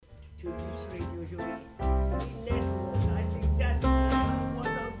to this radio show. We network. I think that's one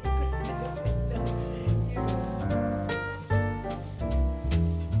of the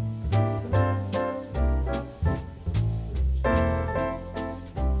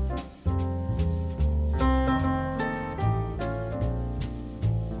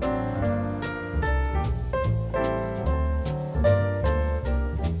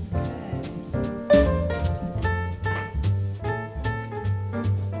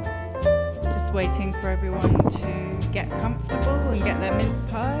Waiting for everyone to get comfortable and get their mince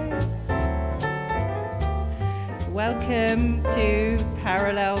pies. Welcome to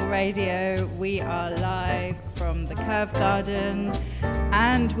Parallel Radio. We are live from the Curve Garden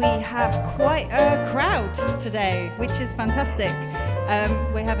and we have quite a crowd today, which is fantastic.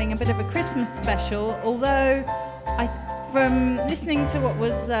 We're having a bit of a Christmas special, although from listening to what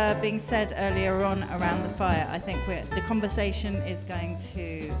was being said earlier on around the fire, I think the conversation is going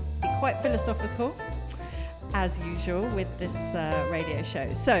to be quite philosophical, as usual with this radio show.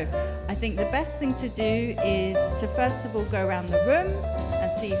 So I think the best thing to do is to first of all go around the room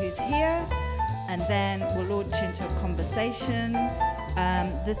and see who's here, and then we'll launch into a conversation.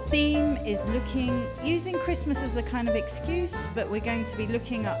 The theme is using Christmas as a kind of excuse, but we're going to be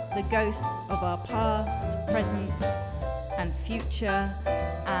looking at the ghosts of our past, present, and future,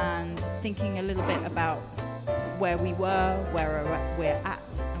 and thinking a little bit about where we were, where we're at,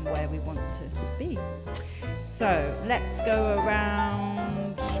 and where we want to be. So let's go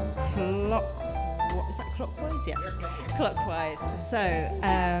around clockwise? Yes, clockwise. So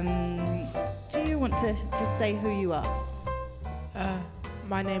do you want to just say who you are?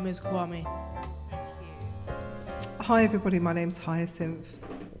 My name is Kwame. Hi everybody, my name's Hyacinth.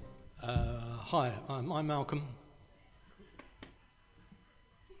 Hi, I'm Malcolm.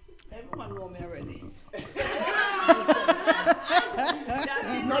 everyone know me already.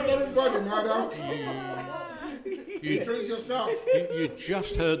 Not everybody, madam. Introduce yourself. You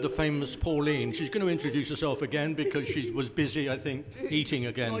just heard the famous Pauline. She's going to introduce herself again because she was busy, I think, eating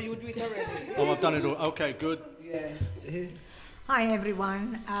again. Oh, you do it already. Oh, I've done it all. Okay, good. Yeah. Hi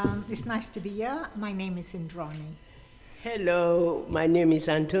everyone, it's nice to be here. My name is Indrani. Hello, my name is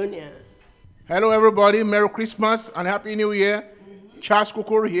Antonia. Hello, everybody. Merry Christmas and Happy New Year. Charles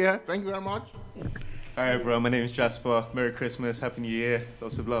Kukuru here. Thank you very much. Hi everyone, my name is Jasper. Merry Christmas, Happy New Year,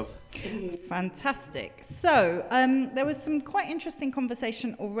 lots of love. Fantastic. So there was some quite interesting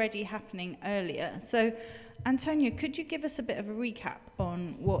conversation already happening earlier. So Antonia, could you give us a bit of a recap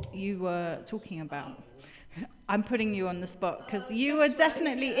on what you were talking about? I'm putting you on the spot because you were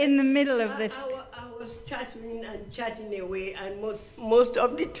definitely in the middle of this. I was chatting and chatting away, and most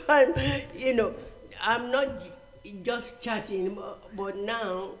of the time, I'm not just chatting, but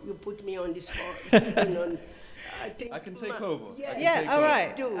now you put me on the spot. I think I can take over. Yeah, All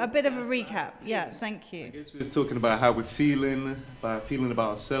right. A bit of a recap. Yeah, thank you. I guess we was talking about how we're feeling about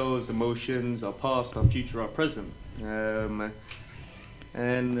ourselves, emotions, our past, our future, our present,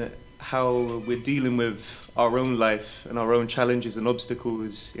 and how we're dealing with our own life and our own challenges and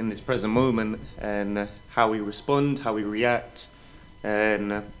obstacles in this present moment, and how we respond, how we react,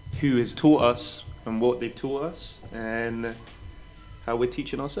 and who has taught us and what they've taught us, and how we're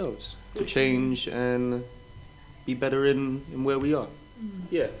teaching ourselves to change and be better in where we are.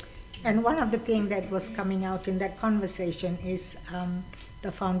 Yeah. And one of the things that was coming out in that conversation is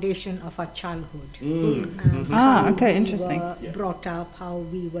the foundation of our childhood. Okay, interesting. How we were brought up, how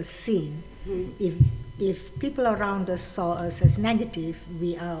we were seen. If people around us saw us as negative,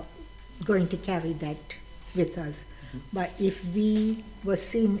 we are going to carry that with us. But if we were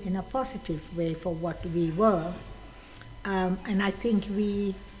seen in a positive way for what we were, and I think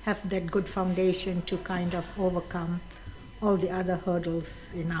we have that good foundation to kind of overcome all the other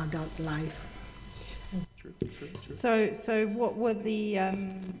hurdles in our adult life. True. So what were the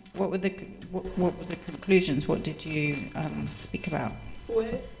conclusions? What did you speak about? Well,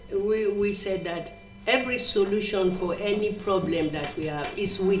 we said that every solution for any problem that we have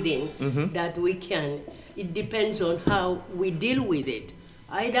is within, that we can. It depends on how we deal with it.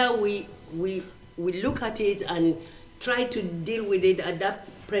 Either we look at it and try to deal with it at that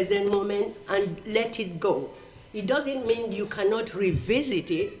present moment and let it go. It doesn't mean you cannot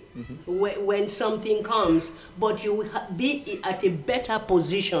revisit it when something comes, but you will be at a better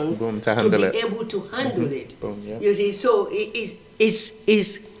position to be able to handle it. You see, so it's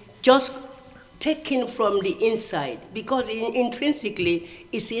just taken from the inside, because intrinsically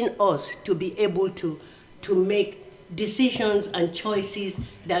it's in us to be able to make decisions and choices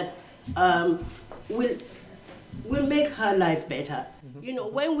that will make her life better.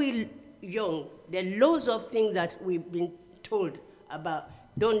 When we're young, there are loads of things that we've been told about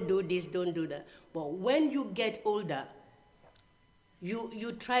don't do this, don't do that. But when you get older,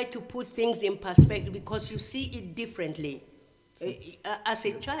 you try to put things in perspective because you see it differently. As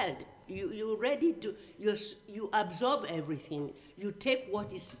a child, you're ready to, you absorb everything. You take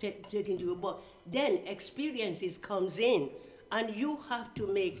what is taken to you, but then experiences comes in, and you have to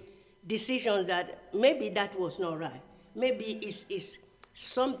make decisions that maybe that was not right. Maybe it's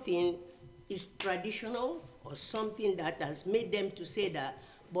something is traditional or something that has made them to say that,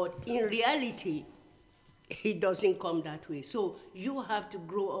 but in reality, it doesn't come that way. So you have to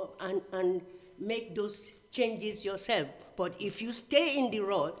grow up and make those changes yourself. But if you stay in the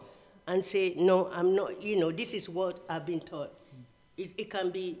road and say, no, I'm not, this is what I've been taught, it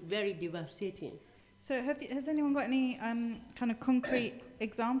can be very devastating. So has anyone got any kind of concrete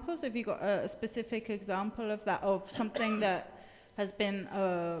examples? Have you got a specific example of that, of something that has been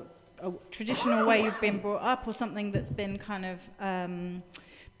a traditional way you've been brought up, or something that's been kind of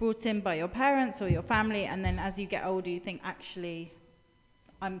brought in by your parents or your family, and then as you get older you think, actually,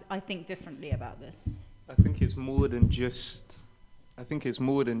 I think differently about this? I think it's more than just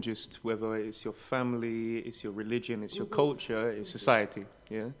whether it's your family, it's your religion, it's your culture, it's society.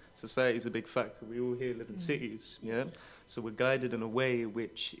 Yeah, society is a big factor. We all here live in cities. Yeah, so we're guided in a way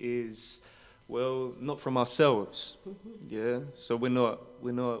which is, well, not from ourselves. Yeah, so we're not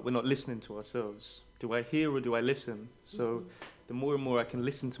listening to ourselves. Do I hear or do I listen? So the more and more I can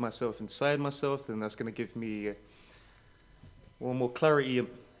listen to myself inside myself, then that's going to give me more clarity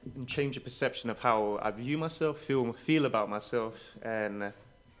and change the perception of how I view myself, feel about myself, and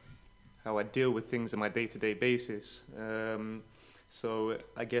how I deal with things on my day-to-day basis. So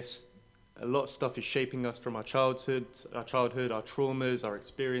I guess a lot of stuff is shaping us from our childhood, our traumas, our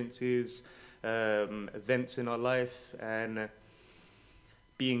experiences, events in our life, and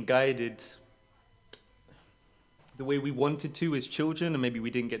being guided the way we wanted to as children, and maybe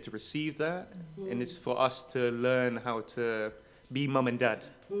we didn't get to receive that. And it's for us to learn how to be mum and dad.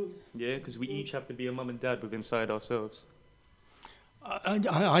 Yeah, because we each have to be a mum and dad within inside ourselves.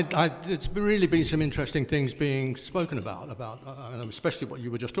 It's really been some interesting things being spoken about, especially what you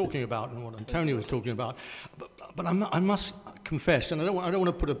were just talking about and what Antonio was talking about. But I must confess, and I don't want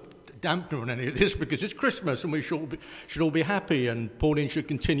to put a dampener on any of this because it's Christmas and we should all be happy, and Pauline should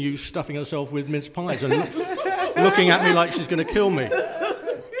continue stuffing herself with mince pies and looking at me like she's going to kill me.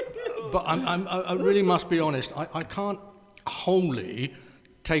 But I really must be honest. I can't wholly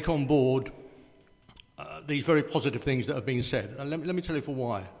take on board these very positive things that have been said. And let me tell you for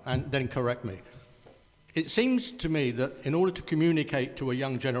why, and then correct me. It seems to me that in order to communicate to a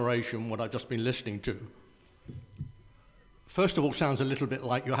young generation what I've just been listening to, first of all, sounds a little bit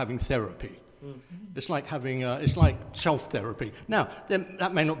like you're having therapy. It's like having, it's like self-therapy. Now,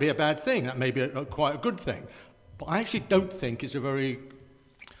 that may not be a bad thing. That may be quite a good thing. But I actually don't think it's a very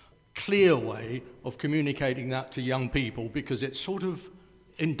clear way of communicating that to young people, because it's sort of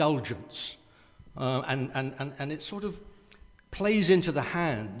indulgence. And it sort of plays into the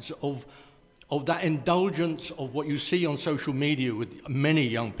hands of that indulgence of what you see on social media with many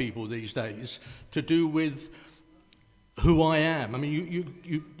young people these days, to do with who I am. I mean,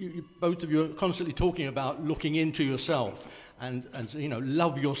 you both of you are constantly talking about looking into yourself and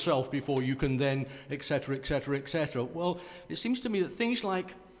love yourself before you can then, etc., etc., etc. Well, it seems to me that things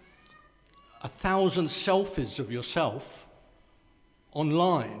like 1,000 selfies of yourself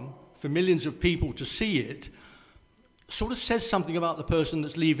online for millions of people to see it sort of says something about the person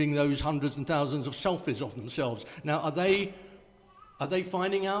that's leaving those hundreds and thousands of selfies of themselves. Now, are they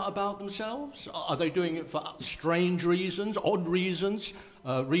finding out about themselves? Are they doing it for strange reasons, odd reasons,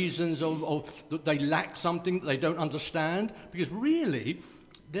 reasons of that they lack something that they don't understand? Because really,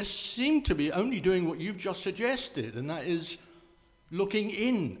 they seem to be only doing what you've just suggested, and that is looking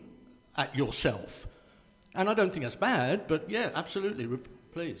in at yourself. And I don't think that's bad, but yeah, absolutely.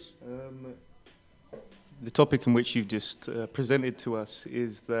 Please. The topic in which you've just presented to us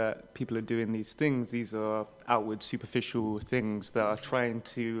is that people are doing these things. These are outward, superficial things that are trying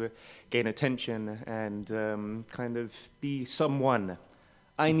to gain attention and kind of be someone.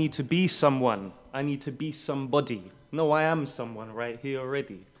 I need to be someone. I need to be somebody. No, I am someone right here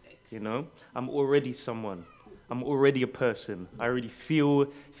already. I'm already someone. I'm already a person. I already feel,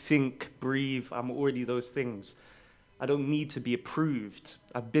 think, breathe. I'm already those things. I don't need to be approved.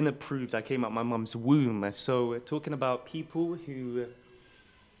 I've been approved. I came out my mum's womb. So we're talking about people who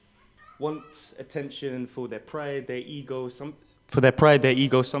want attention for their pride, their ego,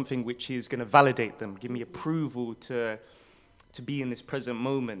 something which is going to validate them, give me approval to be in this present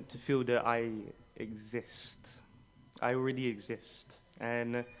moment, to feel that I exist. I already exist.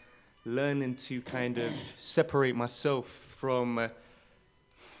 And learning to kind of separate myself from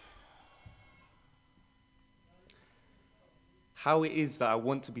how it is that I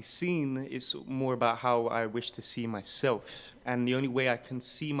want to be seen is more about how I wish to see myself. And the only way I can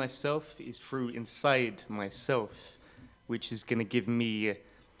see myself is through inside myself, which is going to give me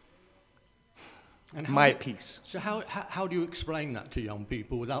my peace. So how do you explain that to young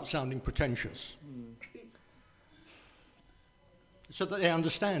people without sounding pretentious? So that they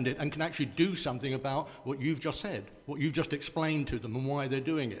understand it and can actually do something about what you've just said, what you've just explained to them and why they're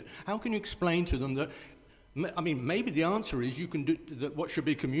doing it. How can you explain to them that, I mean, maybe the answer is you can do, that what should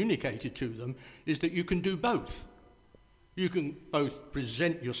be communicated to them is that you can do both. You can both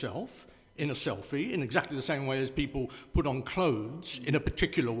present yourself in a selfie in exactly the same way as people put on clothes in a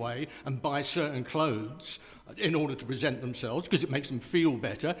particular way and buy certain clothes in order to present themselves because it makes them feel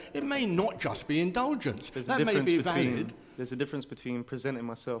better. It may not just be indulgence. That may be valid. There's a difference between presenting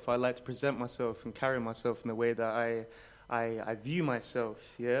myself. I like to present myself and carry myself in the way that I view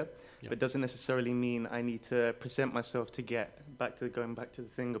myself, yeah? But it doesn't necessarily mean I need to present myself to get going back to the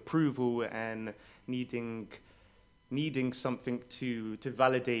thing, approval and needing something to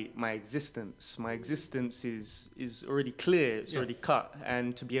validate my existence. My existence is already clear, it's already cut,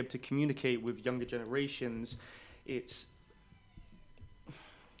 and to be able to communicate with younger generations, it's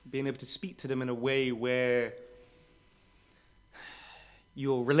being able to speak to them in a way where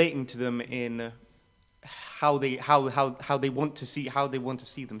you're relating to them in how they want to see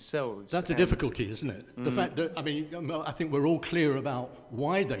themselves. That's a difficulty, isn't it? The fact that, I mean, I think we're all clear about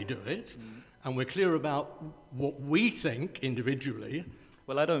why they do it, and we're clear about what we think individually.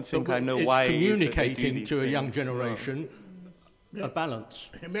 Well, I don't think I know why it's communicating to a young generation a balance.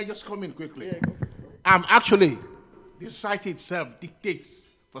 May I just come in quickly? Actually, the society itself dictates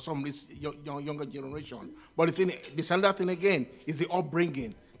for some of this younger generation. But the thing, this another thing again is the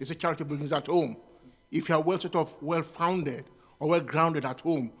upbringing. There's a charity brings at home. If you are well-founded or well-grounded at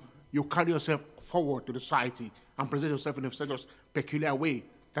home, you carry yourself forward to the society and present yourself in a certain peculiar way.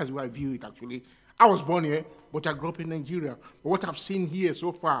 That's the way I view it, actually. I was born here, but I grew up in Nigeria. But what I've seen here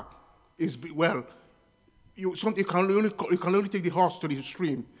so far is, well, you can only take the horse to the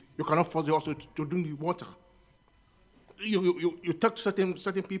stream. You cannot force the horse to drink the water. You talk to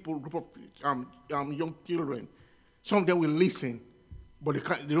certain people, group of young children. Some of them will listen, but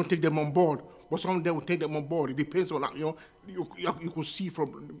they don't take them on board. But some of them will take them on board. It depends on, you could see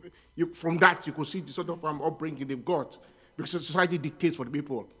from that, you could see the sort of upbringing they've got. Because society dictates for the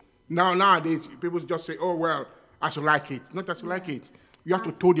people. Nowadays, people just say, oh, well, I should like it. Not as you like it. You have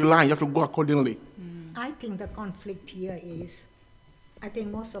to toe the line. You have to go accordingly. I think the conflict here is, I think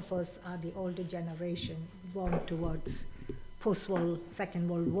most of us are the older generation born towards post-war, Second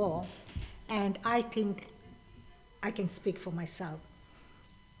World War. And I think I can speak for myself.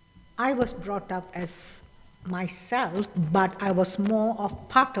 I was brought up as myself, but I was more of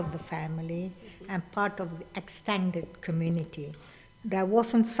part of the family and part of the extended community. There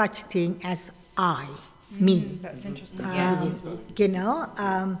wasn't such thing as me. That's interesting.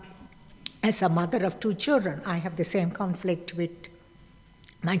 As a mother of 2 children, I have the same conflict with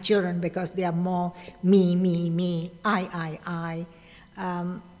my children because they are more me, I.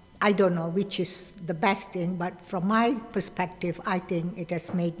 I don't know which is the best thing, but from my perspective, I think it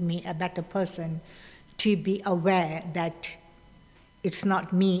has made me a better person to be aware that it's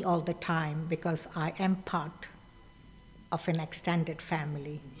not me all the time because I am part of an extended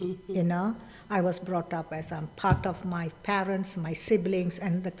family. I was brought up as I'm part of my parents, my siblings,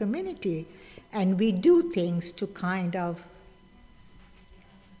 and the community. And we do things to kind of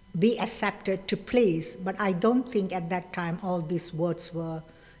be accepted, to please. But I don't think at that time all these words were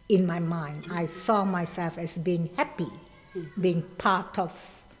in my mind. I saw myself as being happy, being part of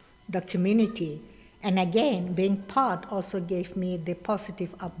the community. And again, being part also gave me the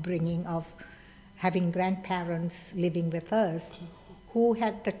positive upbringing of having grandparents living with us who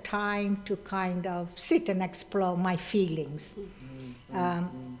had the time to kind of sit and explore my feelings.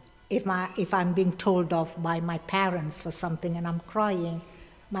 If I'm being told off by my parents for something and I'm crying,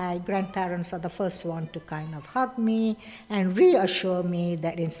 my grandparents are the first one to kind of hug me and reassure me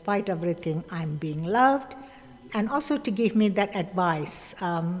that in spite of everything, I'm being loved, and also to give me that advice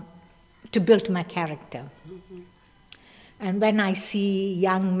to build my character. And when I see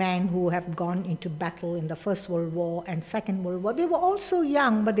young men who have gone into battle in the First World War and Second World War, they were also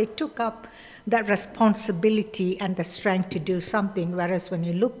young, but they took up that responsibility and the strength to do something, whereas when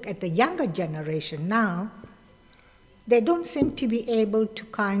you look at the younger generation now, they don't seem to be able to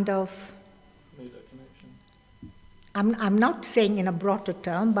kind of, I'm not saying in a broader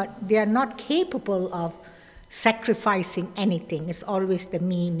term, but they are not capable of sacrificing anything. It's always the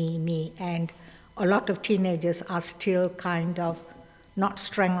me, and a lot of teenagers are still kind of not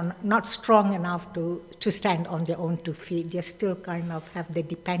strong enough to stand on their own 2 feet. They still kind of have the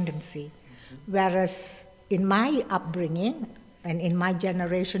dependency. Whereas in my upbringing and in my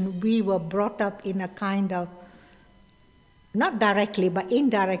generation, we were brought up in a kind of, not directly, but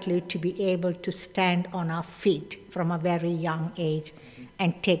indirectly, to be able to stand on our feet from a very young age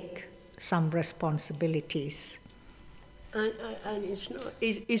and take some responsibilities. And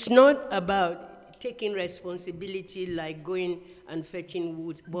it's not about taking responsibility like going and fetching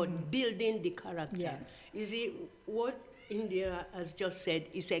woods, but building the character. Yeah. You see, what India has just said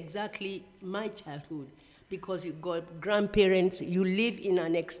is exactly my childhood, because you got grandparents, you live in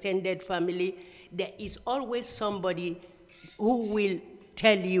an extended family, there is always somebody who will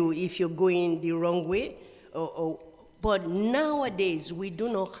tell you if you're going the wrong way. But nowadays, we do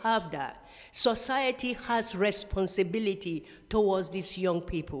not have that. Society has responsibility towards these young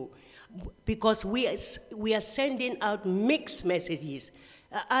people, because we are sending out mixed messages.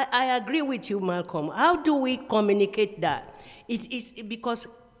 I agree with you, Malcolm. How do we communicate that? It's because,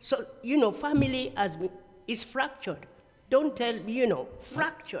 family is fractured. Don't tell,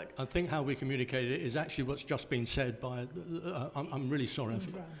 fractured. I think how we communicate it is actually what's just been said by, I'm really sorry for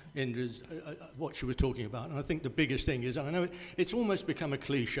Indra's, what she was talking about. And I think the biggest thing is, and I know it's almost become a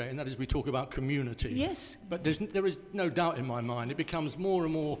cliche, and that is we talk about community. Yes. But there is no doubt in my mind, it becomes more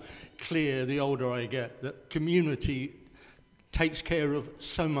and more clear the older I get, that community takes care of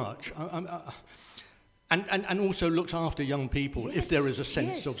so much. And also looks after young people, if there is a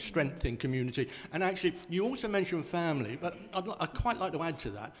sense of strength in community. And actually, you also mentioned family, but I'd quite like to add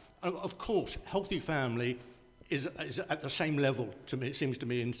to that. Of course, healthy family is at the same level, to me, it seems to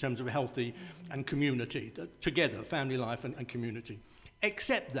me, in terms of healthy and community, together, family life and community.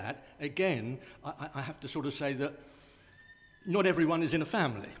 Except that, again, I have to sort of say that not everyone is in a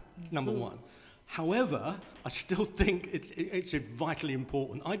family, number one. However, I still think it's vitally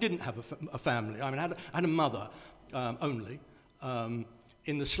important. I didn't have a family. I mean, I had a mother only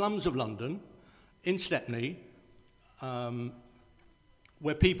in the slums of London, in Stepney,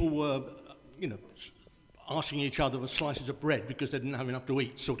 where people were, asking each other for slices of bread because they didn't have enough to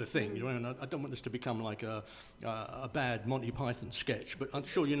eat, sort of thing. And I don't want this to become like a bad Monty Python sketch, but I'm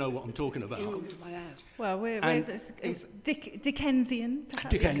sure you know what I'm talking about. Well, it's Dickensian, perhaps?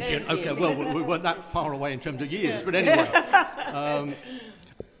 Dickensian, okay, well, we weren't that far away in terms of years, but anyway.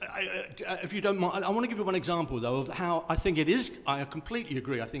 If you don't mind, I want to give you one example, though, of how I think it is. I completely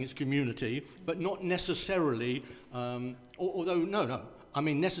agree, I think it's community, but not necessarily, although, I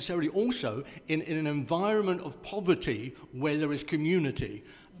mean necessarily also in an environment of poverty where there is community.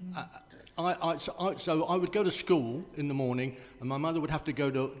 So I would go to school in the morning, and my mother would have to go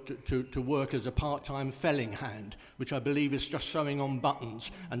to work as a part-time felling hand, which I believe is just sewing on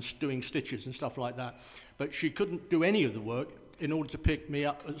buttons and doing stitches and stuff like that. But she couldn't do any of the work in order to pick me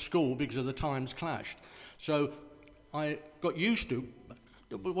up at school because of the times clashed. So I got used to,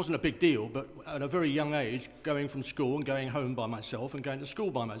 it wasn't a big deal, but at a very young age, going from school and going home by myself and going to school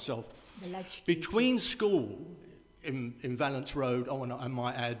by myself. Between school in Valence Road, and I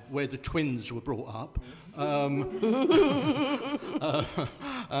might add, where the twins were brought up,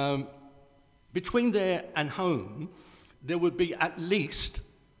 between there and home, there would be at least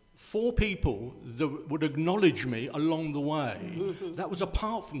 4 people that would acknowledge me along the way. That was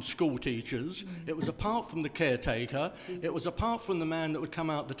apart from school teachers, it was apart from the caretaker, it was apart from the man that would come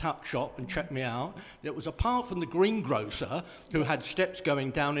out the tuck shop and check me out, it was apart from the greengrocer who had steps going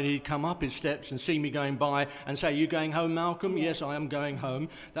down, and he'd come up his steps and see me going by and say, "Are you going home, Malcolm?" "Yes, I am going home."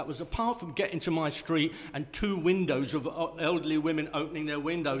 That was apart from getting to my street and 2 windows of elderly women opening their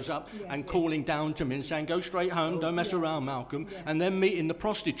windows up and calling down to me and saying, "Go straight home, don't mess around, Malcolm," and then meeting the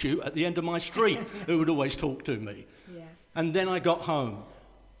prostitute at the end of my street who would always talk to me. And then I got home.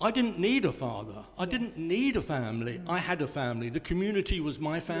 I didn't need a father. I didn't need a family. I had a family. The community was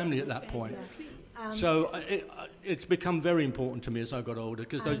my family at that point. So it's become very important to me as I got older,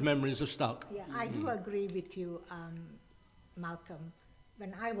 because those memories have stuck. Yeah, I do agree with you, Malcolm.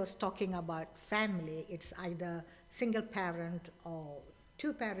 When I was talking about family, it's either single parent or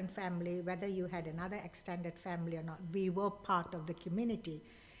 2-parent family, whether you had another extended family or not. We were part of the community.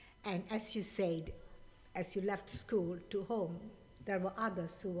 And as you said, as you left school to home, there were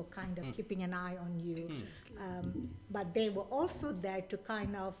others who were kind of keeping an eye on you. But they were also there to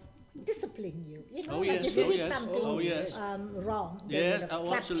kind of discipline you. If you did something wrong, they would have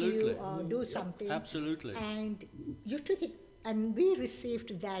clapped you or do something. Absolutely. And you took it, and we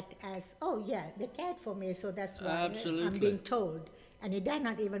received that as, they cared for me, so that's why I'm being told. And you dare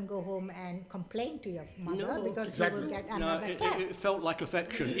not even go home and complain to your mother No, because exactly. you will get No, another cat. it felt like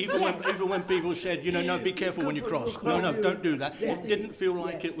affection. Even Yes. when people said, no, be careful when you cross. No, don't do that. Yes. It didn't feel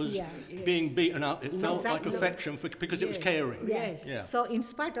like it was Yeah. being beaten up. It felt like Exactly. affection because it was caring. Yes. Yeah. So in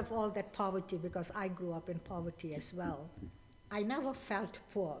spite of all that poverty, because I grew up in poverty as well, I never felt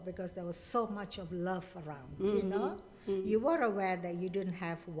poor because there was so much of love around, you know? You were aware that you didn't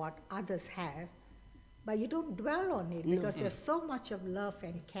have what others have, but you don't dwell on it because there's so much of love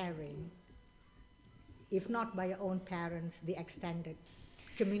and caring, if not by your own parents, the extended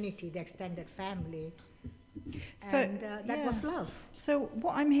community, the extended family. So, And that was love. So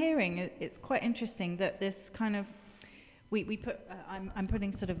what I'm hearing, it's quite interesting that this kind of, we put, I'm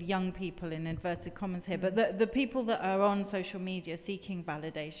putting sort of young people in inverted commas here, but the people that are on social media seeking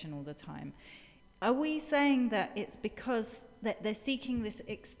validation all the time, are we saying that it's because that they're seeking this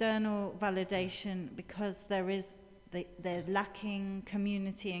external validation because they're lacking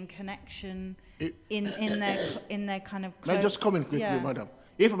community and connection in their kind of... Let me just comment quickly, Yeah. madam.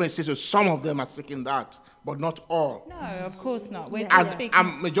 If I may say so, some of them are seeking that, but not all. No, of course not. We're And, just speaking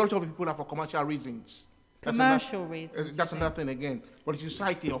and majority of the people are for commercial reasons. commercial reasons. That's another thing again. But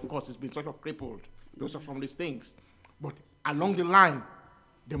society, of course, has been sort of crippled because of some of these things. But along the line,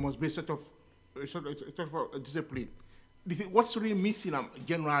 there must be a sort of a discipline. What's really missing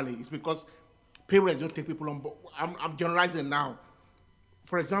generally is because parents don't take people on board. I'm generalizing now.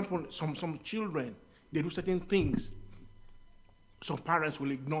 For example, some children, they do certain things. Some parents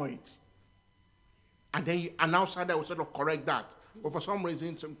will ignore it. And then an outsider will sort of correct that. But for some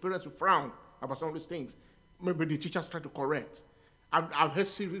reason, some parents will frown about some of these things. Maybe the teachers try to correct. I've heard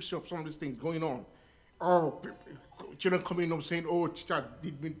series of some of these things going on. Oh, children coming home saying, oh, teacher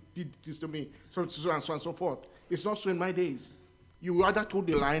did this to me, so and so and so forth. It's not so in my days. You either toe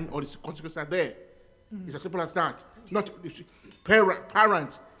the line or the consequences are there. It's as simple as that. Not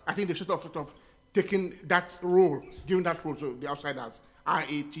parents, I think they should have sort of taken that role, given that role to the outsiders,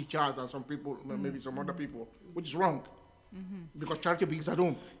 i.e. teachers and some people, maybe some other people, which is wrong. Because charity begins at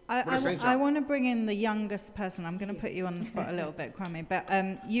home. I want to bring in the youngest person. I'm going to put you on the spot a little bit, Kwame. But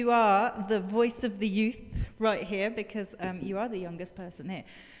you are the voice of the youth right here because you are the youngest person here.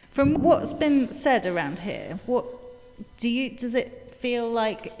 From what's been said around here, does it feel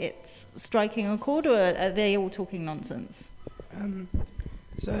like it's striking a chord, or are they all talking nonsense?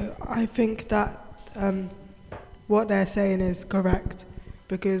 So I think that what they're saying is correct,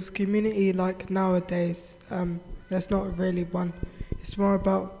 because community, like nowadays, there's not really one. It's more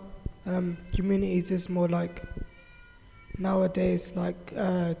about communities is more like nowadays, like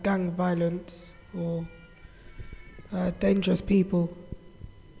gang violence or dangerous people.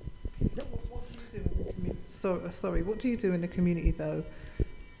 What do you do in the community? Sorry, what do you do in the community though?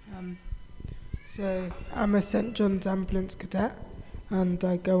 So I'm a St. John's ambulance cadet, and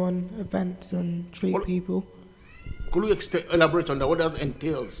I go on events and treat people. Could you elaborate on that? What does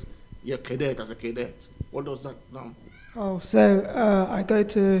entails your cadet as a cadet? What does that mean? Oh, so I go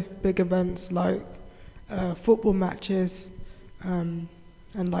to big events like football matches and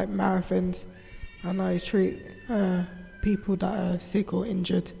like marathons, and I treat people that are sick or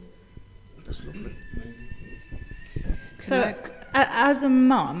injured. That's lovely. So, as a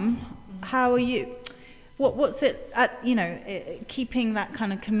mum, how are you? What's it? Keeping that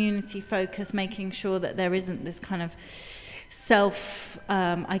kind of community focus, making sure that there isn't this kind of self,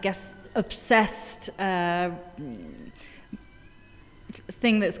 obsessed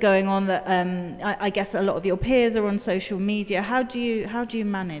thing that's going on. That I guess a lot of your peers are on social media. How do you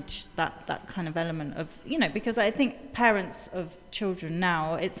manage that kind of element of, because I think parents of children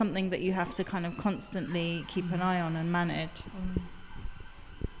now, it's something that you have to kind of constantly keep an eye on and manage.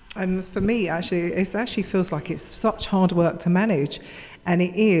 And for me, it actually feels like it's such hard work to manage. And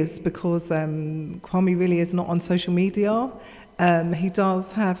it is because Kwame really is not on social media. He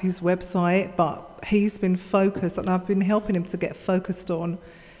does have his website, but he's been focused, and I've been helping him to get focused on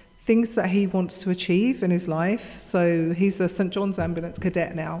things that he wants to achieve in his life. So he's a St. John's ambulance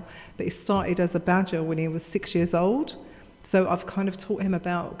cadet now, but he started as a badger when he was 6 years old. So I've kind of taught him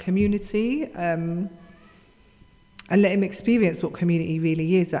about community, and let him experience what community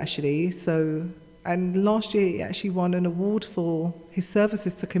really is, actually. So, and last year he actually won an award for his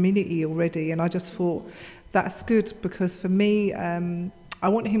services to community already, and I just thought that's good, because for me, I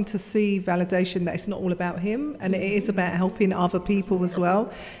want him to see validation that it's not all about him, and it is about helping other people as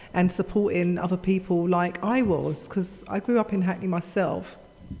well, and supporting other people like I was, because I grew up in Hackney myself,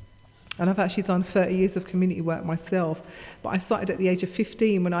 and I've actually done 30 years of community work myself, but I started at the age of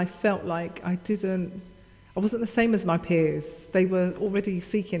 15 when I felt like I wasn't the same as my peers. They were already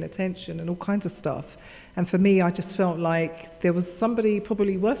seeking attention and all kinds of stuff. And for me, I just felt like there was somebody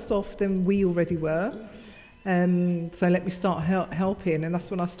probably worse off than we already were. So let me start helping. And that's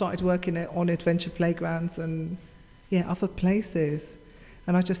when I started working on adventure playgrounds and, other places.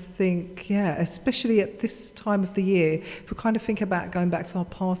 And I just think, especially at this time of the year, if we kind of think about going back to our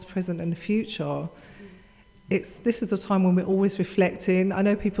past, present and the future, this is a time when we're always reflecting. I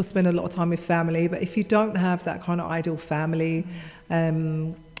know people spend a lot of time with family, but if you don't have that kind of ideal family,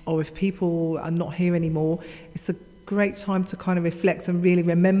 or if people are not here anymore, it's a great time to kind of reflect and really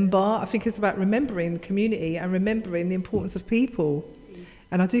remember. I think it's about remembering community and remembering the importance of people.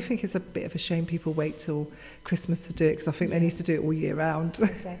 And I do think it's a bit of a shame people wait till Christmas to do it, because I think they need to do it all year round.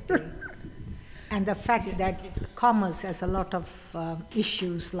 Exactly. And the fact that commerce has a lot of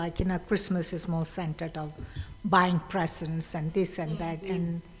issues, like, Christmas is more centered of buying presents and this and that.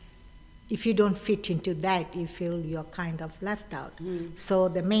 And if you don't fit into that, you feel you're kind of left out. So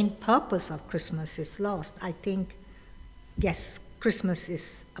the main purpose of Christmas is lost. I think, yes, Christmas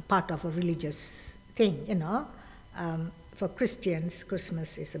is a part of a religious thing, For Christians,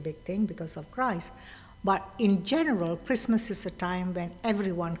 Christmas is a big thing because of Christ. But in general, Christmas is a time when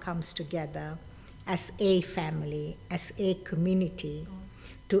everyone comes together as a family, as a community,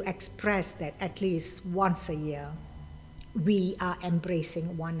 to express that at least once a year we are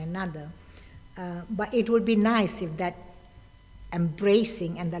embracing one another. But it would be nice if that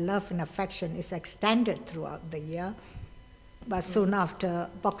embracing and the love and affection is extended throughout the year. But soon after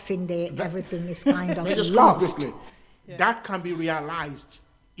Boxing Day, everything is kind of lost. Quickly. That can be realized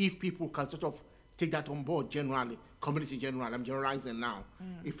if people can sort of take that on board generally, community generally. I'm generalizing now.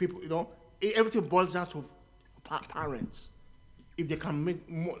 If people, everything boils down to parents. If they can make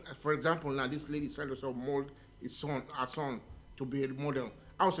more, for example, now this lady is trying to mold our son to be a model.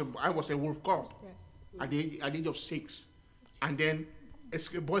 I was a Wolf Cub at the age of 6, and then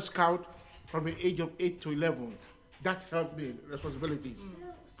a Boy Scout from the age of 8 to 11. That helped me responsibilities,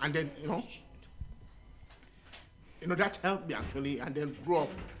 and then that helped me actually, and then grew up.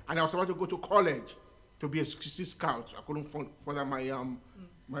 And I was about to go to college to be a scout. I couldn't further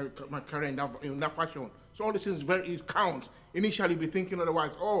my career in that fashion. So all these things it counts. Initially, be thinking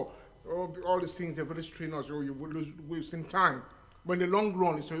otherwise. All these things are very strenuous. Or you will lose wasting time. But in the long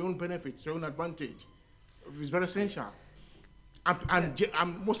run, it's your own benefit, it's your own advantage. It's very essential.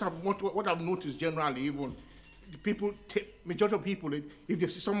 And most of what I've noticed generally, even the people, majority of people, if they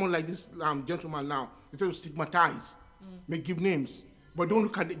see someone like this gentleman now, instead of stigmatize, may give names, but don't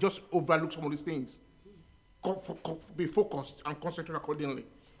look at it, just overlook some of these things. Be focused and concentrate accordingly.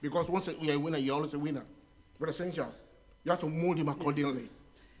 Because once you're a winner, you're always a winner. But essential, you have to mold him accordingly.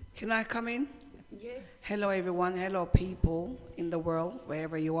 Can I come in? Yeah. Hello, everyone. Hello, people in the world,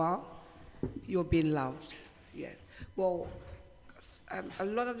 wherever you are. You've been loved. Yes. Well, a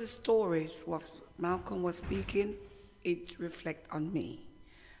lot of the stories what Malcolm was speaking, it reflects on me.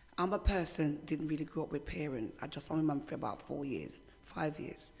 I'm a person didn't really grow up with parents. I just found my mum for about 5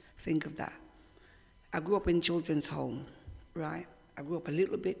 years. Think of that. I grew up in children's home, right? I grew up a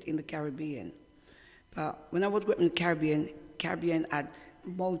little bit in the Caribbean. But when I was growing up in the Caribbean had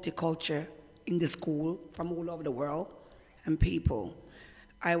multicultural in the school from all over the world and people.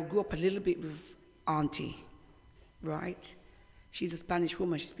 I grew up a little bit with Auntie, right? She's a Spanish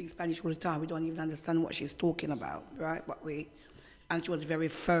woman. She speaks Spanish all the time. We don't even understand what she's talking about, right? And she was very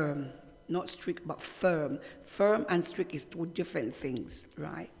firm, not strict, but firm. Firm and strict is two different things,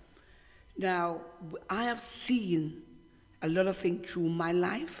 right? Now, I have seen a lot of things through my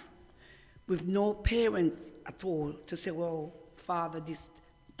life with no parents at all to say, well, Father,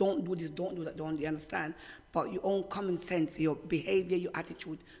 don't do that, don't you understand? But your own common sense, your behavior, your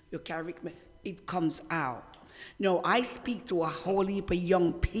attitude, your character, it comes out. No, I speak to a whole heap of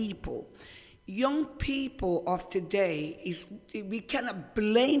young people. Young people of today, we cannot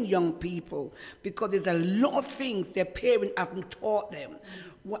blame young people because there's a lot of things their parents haven't taught them.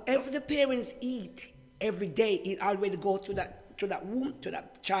 Whatever the parents eat every day, it already goes to that womb, to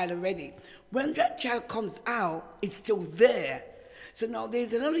that child already. When that child comes out, it's still there. So now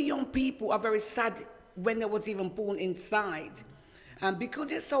there's a lot of young people who are very sad when they was even born inside. And because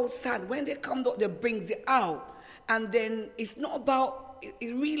they're so sad, when they come out, they brings it out. And then it's not about,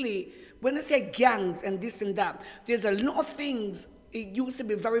 it really, when I say gangs and this and that, there's a lot of things, it used to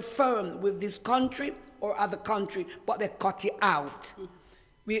be very firm with this country or other country, but they cut it out.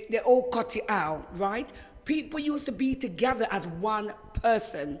 They all cut it out, right? People used to be together as one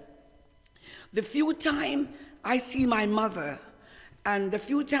person. The few time I see my mother, and the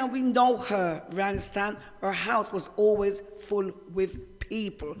few time we know her, you understand, her house was always full with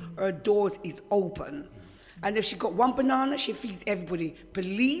people. Her doors is open. And if she got one banana, she feeds everybody.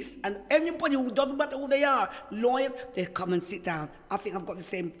 Police and anybody who doesn't matter who they are, lawyers, they come and sit down. I think I've got the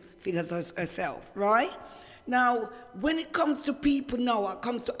same thing as herself, right? Now, when it comes to people now, it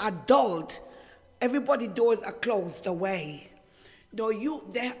comes to adult, everybody's doors are closed away. No,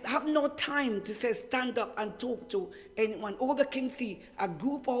 they have no time to say stand up and talk to anyone. All they can see, a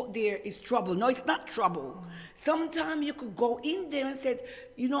group out there is trouble. No, it's not trouble. Sometimes you could go in there and say,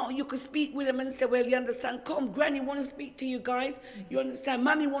 you could speak with them and say, well, you understand, come, Granny want to speak to you guys. You understand,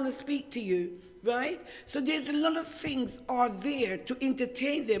 Mommy want to speak to you, right? So there's a lot of things are there to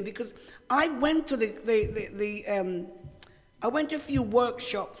entertain them, because I went to I went to a few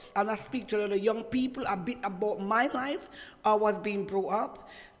workshops and I speak to a lot of young people a bit about my life, I was being brought up,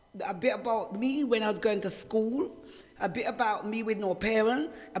 a bit about me when I was going to school, a bit about me with no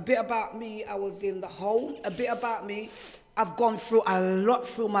parents, a bit about me, I was in the home, a bit about me. I've gone through a lot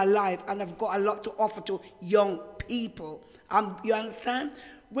through my life and I've got a lot to offer to young people. You understand?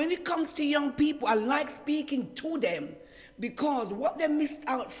 When it comes to young people, I like speaking to them because what they missed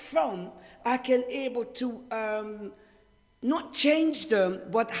out from, I can able to not change them,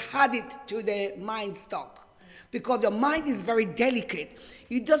 but add it to their mind stock. Because the mind is very delicate.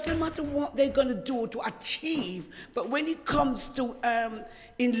 It doesn't matter what they're going to do to achieve, but when it comes to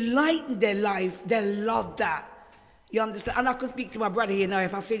enlighten their life, they love that. You understand? And I can speak to my brother here now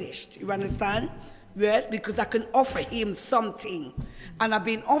if I finished. You understand? Yes, because I can offer him something. And I've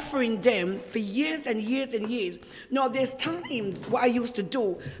been offering them for years and years and years. Now, there's times what I used to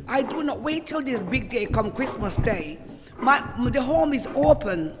do, I do not wait till this big day come Christmas Day. The home is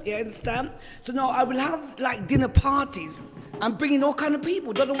open, you understand? So now I will have like dinner parties. I'm bringing all kind of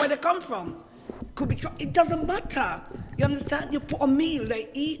people, don't know where they come from. Could be, it doesn't matter, you understand? You put a meal, they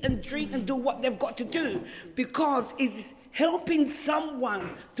eat and drink and do what they've got to do because it's helping someone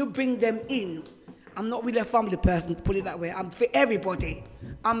to bring them in. I'm not really a family person, to put it that way. I'm for everybody.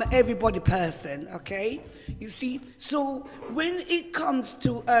 I'm an everybody person, okay? You see? So when it comes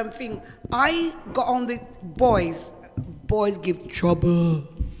to thing, I got on the boys. Boys give trouble.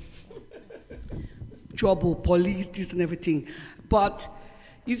 Trouble, police, this and everything. But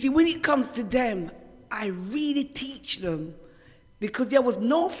you see, when it comes to them, I really teach them because there was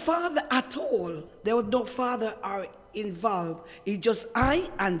no father at all. There was no father involved. It's just I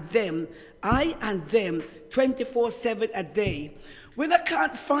and them, 24/7 a day. When I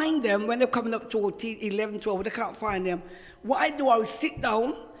can't find them, when they're coming up to 11, 12, when I can't find them, what I do, I will sit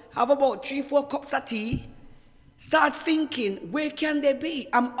down, have about 3-4 cups of tea, start thinking, where can they be?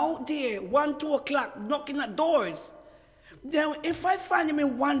 I'm out there, 1, 2 o'clock, knocking at doors. Now, if I find them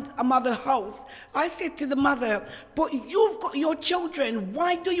in a mother's house, I say to the mother, but you've got your children,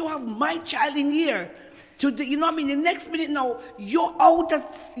 why do you have my child in here? You know what I mean? The next minute now, your older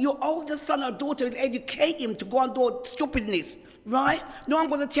son or daughter will educate him to go and do stupidness, right? No, I'm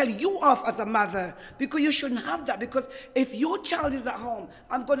going to tell you off as a mother because you shouldn't have that. Because if your child is at home,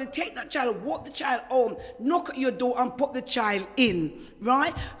 I'm going to take that child, walk the child home, knock at your door and put the child in,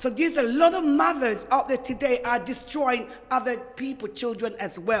 right? So there's a lot of mothers out there today are destroying other people's children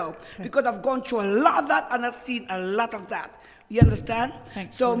as well. Because I've gone through a lot of that and I've seen a lot of that. You understand?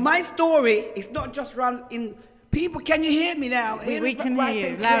 Thanks. So my story is not just run in people. Can you hear me now? We can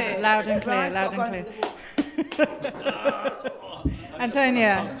hear you loud and clear. Loud and clear.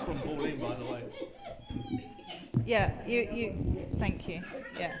 Antonia. I'm from Pauline, by the way. Yeah, you. Thank you.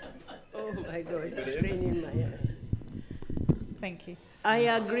 Yeah. Oh my God, it's raining my eye. Thank you. I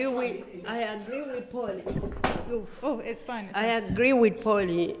agree with Polly. Oh, it's fine. I agree with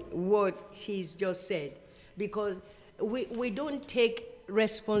Polly what she's just said because we don't take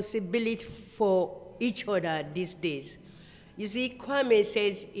responsibility for each other these days. You see, Kwame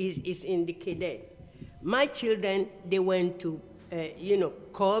says is in the cadet. My children, they went to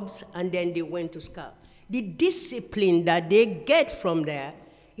Cubs and then they went to Scout. The discipline that they get from there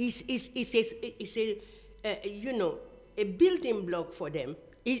is a building block for them.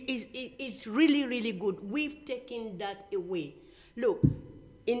 It's really, really good. We've taken that away. Look,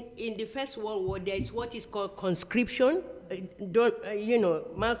 in the First World War, there is what is called conscription.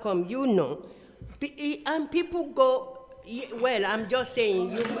 Malcolm, you know. And people go, well, I'm just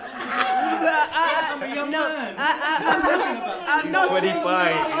saying, I'm not 25. saying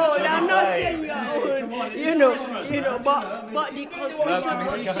you're old. I'm not saying you're old. But the conscription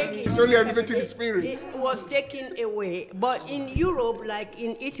was taken. It's only elevating the spirit. It was taken away. But in Europe, like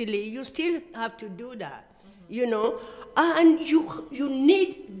in Italy, you still have to do that, And you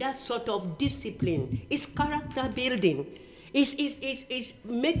need that sort of discipline. It's character building. It's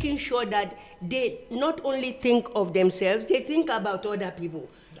making sure that they not only think of themselves, they think about other people.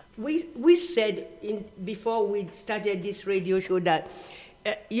 we said before we started this radio show that,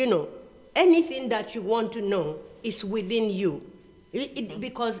 anything that you want to know is within you.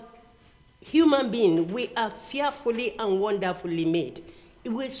 Because human beings, we are fearfully and wonderfully made.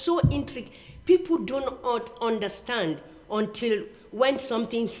 We're so intricate. People do not understand until when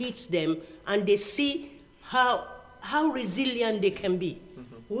something hits them and they see how resilient they can be,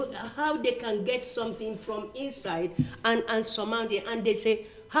 how they can get something from inside and surmount it, and they say,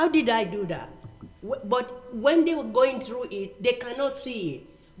 how did I do that? But when they were going through it, they cannot see it.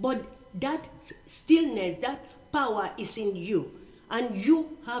 But that stillness, that power is in you, and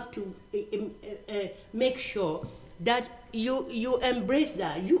you have to make sure that you embrace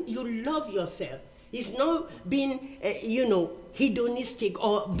that. You love yourself. It's not being, hedonistic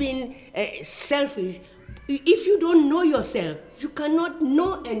or being selfish. If you don't know yourself, you cannot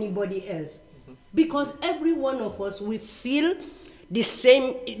know anybody else. Because every one of us, we feel the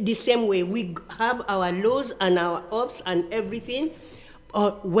same way. We have our lows and our ups and everything.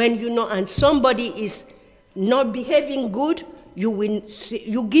 When and somebody is not behaving good,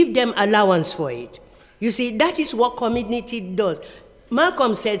 you give them allowance for it. You see, that is what community does.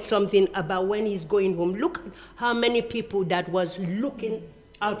 Malcolm said something about when he's going home. Look at how many people that was looking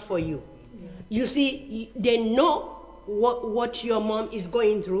out for you. You see, they know what your mom is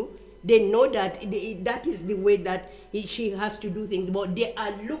going through. They know that that is the way that she has to do things. But they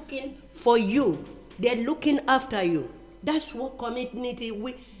are looking for you. They're looking after you. That's what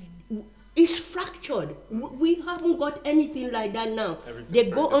community is fractured. We haven't got anything like that now. They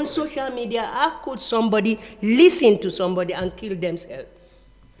go on social media. How could somebody listen to somebody and kill themselves?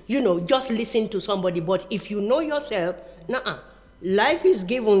 Just listen to somebody. But if you know yourself, life is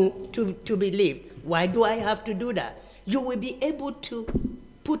given to be lived. Why do I have to do that? You will be able to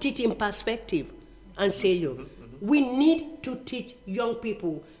put it in perspective and say, we need to teach young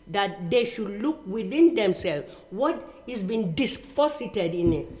people that they should look within themselves. What is being deposited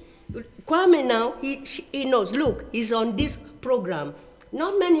in it? Kwame now, he knows, look, he's on this program.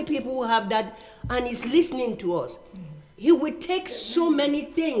 Not many people have that, and he's listening to us. He will take so many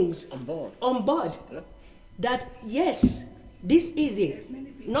things on board that, yes, this is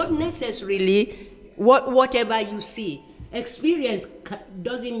it. Not necessarily whatever you see. Experience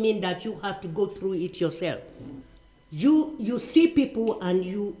doesn't mean that you have to go through it yourself. You see people and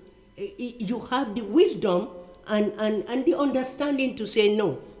you have the wisdom and the understanding to say,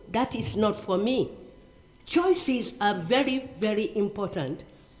 no, that is not for me. Choices are very, very important.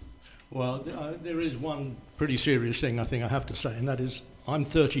 Well, there is one pretty serious thing I think I have to say, and that is I'm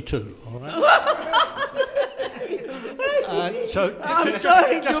 32, all right? I'm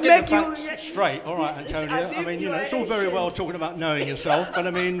sorry to make you straight, all right, Antonia. I mean, it's all very well talking about knowing yourself, but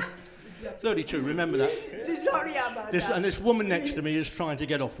I mean, 32, remember that. Sorry about that. And this woman next to me is trying to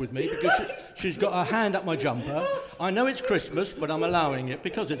get off with me because she's got her hand up my jumper. I know it's Christmas, but I'm allowing it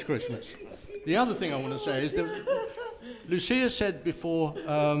because it's Christmas. The other thing I want to say is that Lucia said before,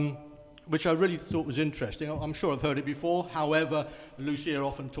 which I really thought was interesting. I'm sure I've heard it before. However, Lucia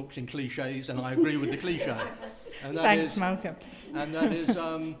often talks in cliches, and I agree with the cliche. And that Thanks, Malcolm. And that is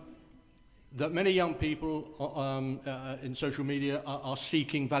that many young people in social media are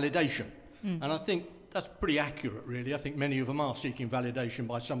seeking validation. And I think that's pretty accurate, really. I think many of them are seeking validation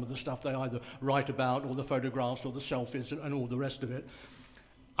by some of the stuff they either write about, or the photographs, or the selfies, and all the rest of it.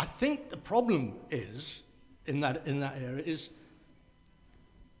 I think the problem is, in that area, is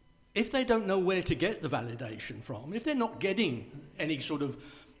if they don't know where to get the validation from, if they're not getting any sort of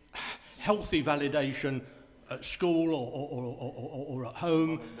healthy validation at school or at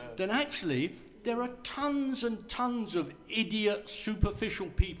home, then actually there are tons and tons of idiot, superficial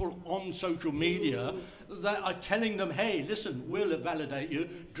people on social media that are telling them, hey, listen, we'll validate you,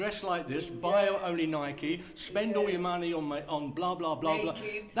 dress like this, buy only Nike, spend all your money on blah, blah, blah, blah.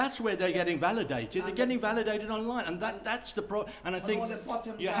 That's where they're getting validated. They're getting validated online, and that's the problem. And I think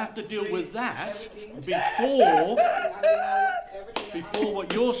you have to deal with that before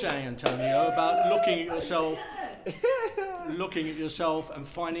what you're saying, Antonio, about looking at yourself and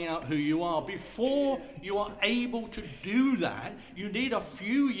finding out who you are. Before you are able to do that, you need a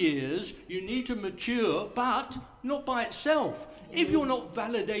few years, you need to mature, but not by itself. If you're not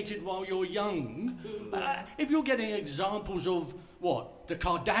validated while you're young, if you're getting examples of the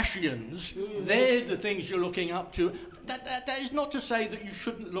Kardashians, they're the things you're looking up to. That is not to say that you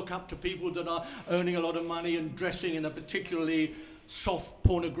shouldn't look up to people that are earning a lot of money and dressing in a particularly soft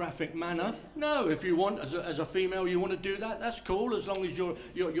pornographic manner. No, if you want, as a female, you want to do that, that's cool, as long as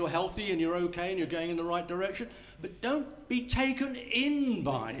you're healthy and you're okay and you're going in the right direction. But don't be taken in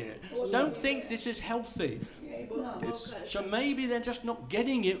by it. Don't think this is healthy. So maybe they're just not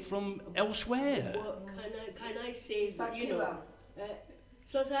getting it from elsewhere. Well, can I say that,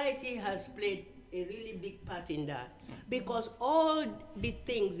 society has played a really big part in that, because all the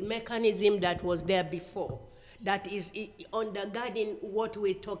things, mechanism that was there before, that is undergirding what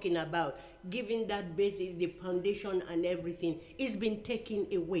we're talking about, giving that basis, the foundation and everything, it's been taken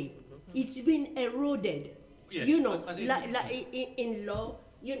away. It's been eroded. Yes, in law,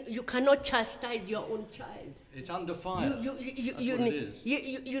 you cannot chastise your own child. It's under fire. That's what it is.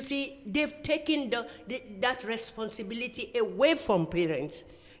 You see, they've taken that responsibility away from parents.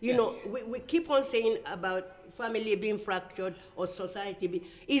 We keep on saying about family being fractured or society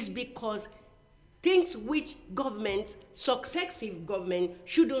is because things which governments, successive government,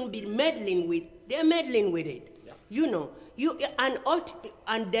 shouldn't be meddling with, they're meddling with it. Yeah.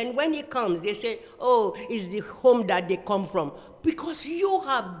 And then when it comes, they say, oh, it's the home that they come from. Because you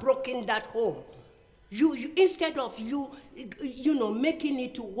have broken that home. You instead of making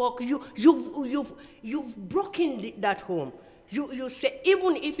it to work, you've broken that home. You say,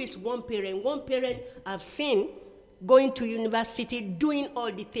 even if it's one parent I've seen going to university, doing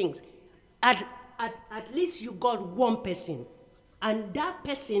all the things. At least you got one person. And that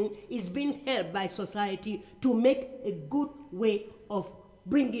person is being helped by society to make a good way of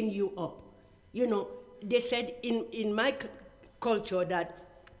bringing you up. They said in my culture that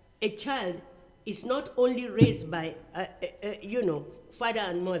a child is not only raised by, father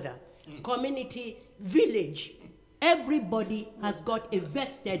and mother, community, village. Everybody has got a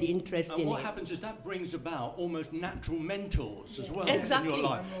vested interest in it. And what happens is that brings about almost natural mentors as well in your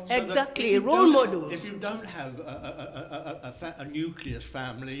life. So exactly, role models. If you don't have a nucleus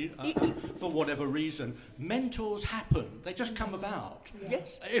family, for whatever reason, mentors happen. They just come about.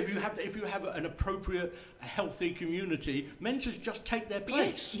 Yes. If you have an appropriate, healthy community, mentors just take their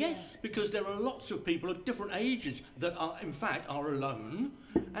place. Yes. Because there are lots of people of different ages that are, in fact, are alone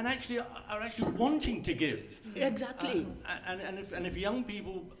and are actually wanting to give. Exactly. And if young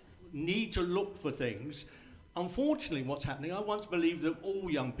people need to look for things, unfortunately what's happening, I once believed that all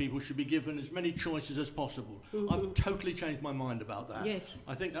young people should be given as many choices as possible. Mm-hmm. I've totally changed my mind about that. Yes.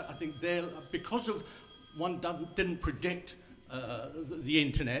 I think they're, because of one didn't predict the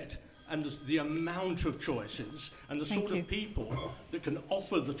internet and the amount of choices and the sort of people that can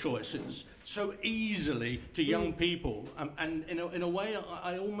offer the choices so easily to young people. And in a way,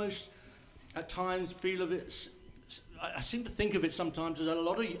 I almost at times feel of it, I seem to think of it sometimes as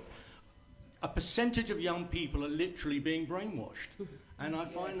a percentage of young people are literally being brainwashed. And I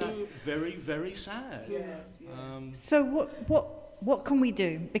find that very, very sad. Yes. So what can we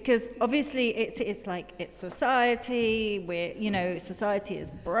do? Because obviously it's like it's society, society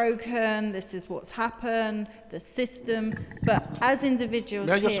is broken, this is what's happened, the system, but as individuals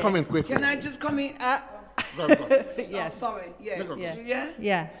May I just come in quickly? Can I just come in? Yes. Oh, sorry. Yeah. Yeah.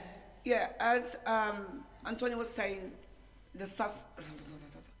 Yes. Yeah, as Antonio was saying, the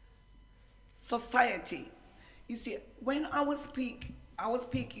society. You see, when I was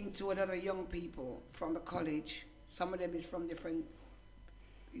speaking to other young people from the college. Some of them is from different,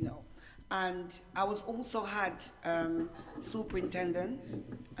 and I was also had superintendents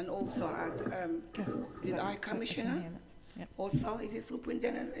and also had commissioner. Yep. Also, is it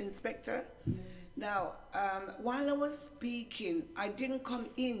superintendent, inspector? Now, while I was speaking, I didn't come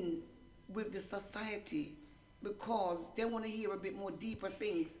in with the society because they want to hear a bit more deeper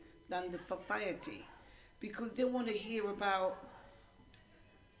things than the society, because they want to hear about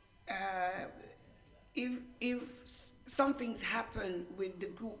if something's happened with the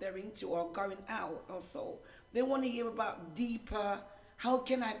group they're into or going out or so, they want to hear about deeper, how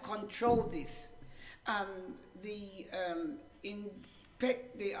can I control this? The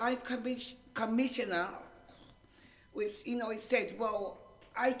commissioner was, he said, well,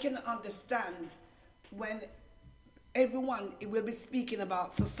 I can understand when everyone will be speaking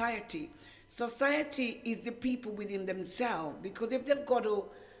about society. Society is the people within themselves, because if they've got to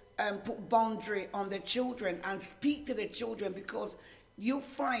put boundary on the children and speak to the children, because you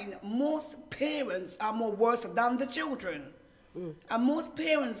find most parents are more worse than the children. And most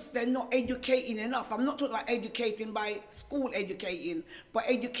parents, they're not educating enough. I'm not talking about educating by school educating, but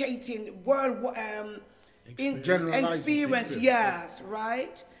educating world experience. Yes,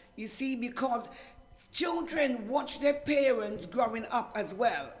 right? You see, because children watch their parents growing up as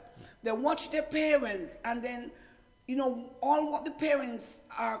well. They watch their parents, and then, all what the parents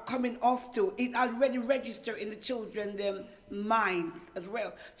are coming off to is already registered in the children's minds as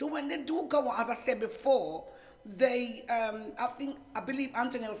well. So when they do go on, as I said before, they, I believe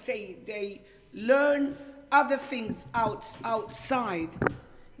Anthony will say, they learn other things outside,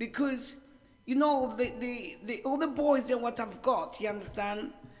 because all the boys and what I've got, you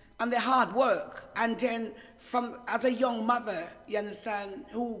understand, and their hard work, and then from as a young mother, you understand,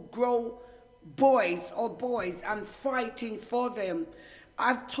 who grow boys and fighting for them,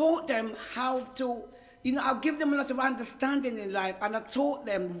 I've taught them how to, I'll give them a lot of understanding in life, and I taught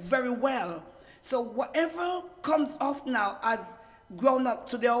them very well. So whatever comes off now as grown up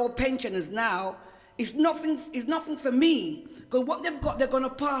to their old pensioners now, it's nothing for me. Because what they've got, they're going to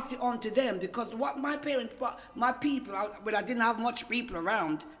pass it on to them. Because what my parents, my people, when I didn't have much people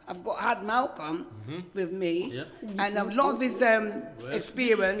around, had Malcolm with me, and a lot of his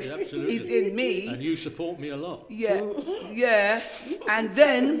experience is in me. And you support me a lot. Yeah. And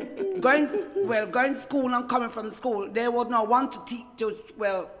then going to school and coming from school, there was no one to teach,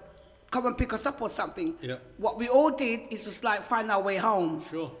 come and pick us up or something. Yeah. What we all did is just like find our way home.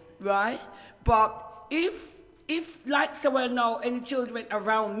 Sure. Right? But if like so well now any children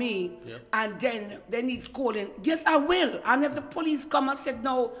around me and then they need schooling, yes I will. And if the police come and said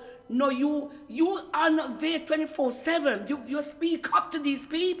no, you are not there 24/7. You speak up to these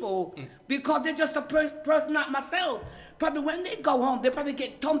people because they're just a person like myself. Probably when they go home, they probably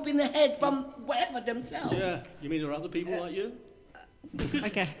get thumped in the head from wherever themselves. Yeah, you mean there are other people like you?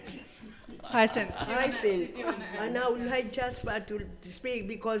 Okay. Hyacinth. And I would like Jasper to speak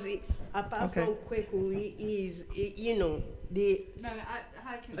because apart from Kweku, he is, the...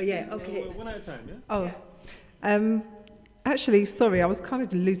 Hyacinth. Okay. One at a time, yeah? Oh. Actually, sorry, I was kind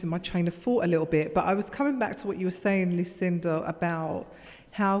of losing my train of thought a little bit, but I was coming back to what you were saying, Lucinda, about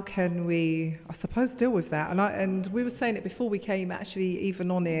how can we, I suppose, deal with that. And we were saying it before we came actually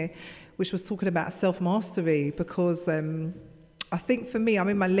even on here, which was talking about self-mastery, because... I think for me, I'm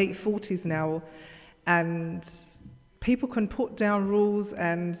in my late 40s now, and people can put down rules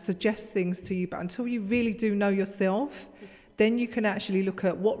and suggest things to you, but until you really do know yourself, then you can actually look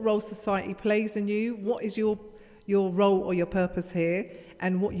at what role society plays in you, what is your role or your purpose here,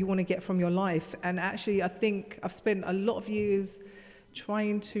 and what you want to get from your life. And actually, I think I've spent a lot of years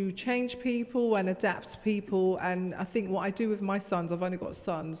trying to change people and adapt people, and I think what I do with my sons, I've only got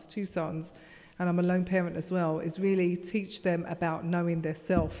sons, 2 sons, and I'm a lone parent as well, is really teach them about knowing their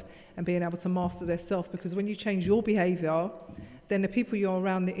self and being able to master their self. Because when you change your behaviour, then the people you're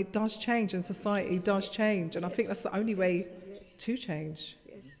around, it does change and society does change. And I think that's the only way to change.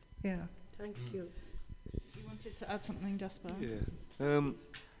 Yes. Yeah. Thank you. You wanted to add something, Jasper? Yeah.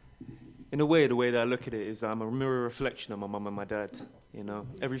 In a way, the way that I look at it is I'm a mirror reflection of my mum and my dad.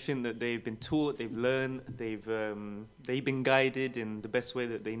 Everything that they've been taught, they've learned, they've been guided in the best way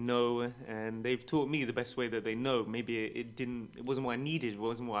that they know, and they've taught me the best way that they know. Maybe it wasn't what I needed, it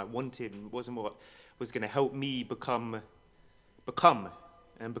wasn't what I wanted, it wasn't what was going to help me become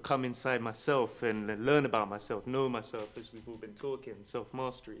inside myself and learn about myself, know myself, as we've all been talking.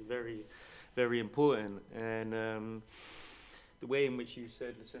 Self-mastery, very, very important. And the way in which you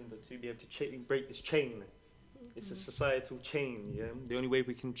said, Lucinda, to be able to break this chain. It's a societal chain, yeah? The only way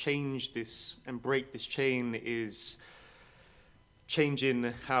we can change this and break this chain is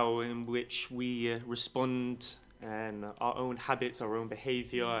changing how in which we respond and our own habits, our own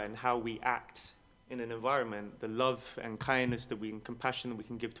behavior, and how we act in an environment. The love and kindness and compassion that we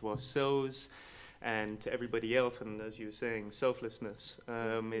can give to ourselves and to everybody else, and as you were saying, selflessness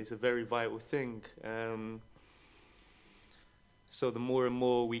is a very vital thing. So the more and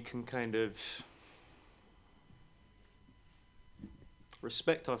more we can kind of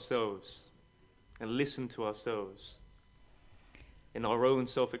respect ourselves and listen to ourselves in our own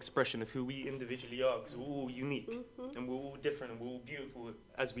self-expression of who we individually are, because we're all unique and we're all different and we're all beautiful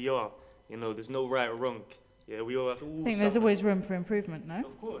as we are. There's no right or wrong. Yeah, we all have to. I think there's always room for improvement, no?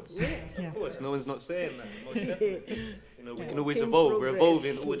 Of course. Yes. Of course. No one's not saying that. Most definitely. We can always evolve. We're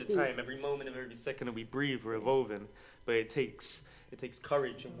evolving all the time. Every moment of every second that we breathe, we're evolving. But it takes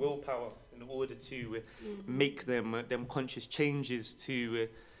courage and willpower in order to make them conscious changes to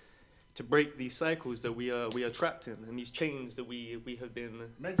break these cycles that we are trapped in, and these chains that we have been.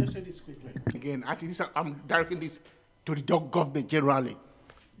 May I just say this quickly? Again, I think I'm directing this to the government generally.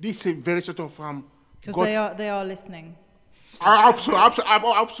 This is a very sort of because they are listening. I hope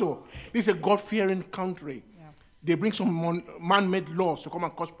so. This is a God-fearing country. Yeah. They bring some man-made laws to come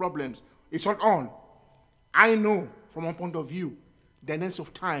and cause problems. It's not on. I know from one point of view, the length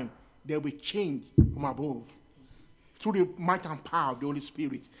of time there will change from above through the might and power of the Holy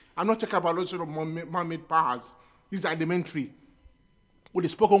Spirit. I'm not talking about those sort of man-made powers These are elementary. With the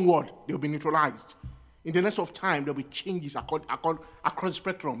spoken word, they'll be neutralized. In the next of time, there'll be changes across the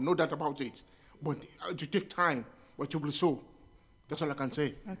spectrum, no doubt about it. But it will take time, but it will be so. That's all I can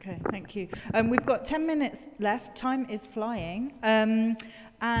say. Okay, thank you. We've got 10 minutes left. Time is flying. And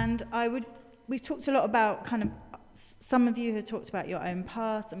we've talked a lot about kind of, some of you have talked about your own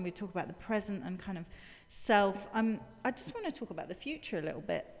past, and we talk about the present and kind of self. I just want to talk about the future a little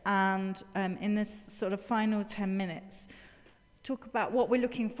bit. And in this sort of final 10 minutes, talk about what we're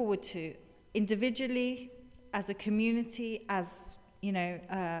looking forward to individually, as a community, as,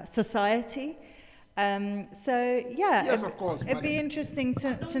 society. Yes, of course. It'd be interesting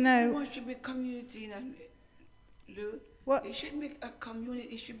to know. It should be community, Lou. What? It should be a community.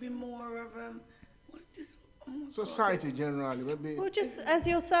 It should be more of what's this? Oh my Society God. generally. Maybe Well, just as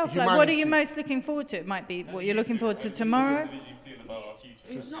yourself, humanity. like, what are you most looking forward to? It might be what you're looking forward to tomorrow.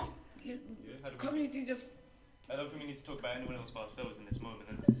 It's not. Community just. I don't think we need to talk about anyone else but ourselves in this moment.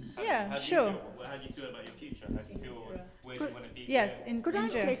 Yeah, sure. How do you feel about your future? How do you feel where do you want to be? Yes. Could I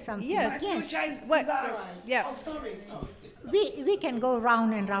say something? Yes. Yes. Wait, yeah. Oh, sorry. We can go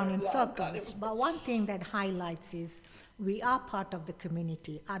round and round in circles, but one thing that highlights is we are part of the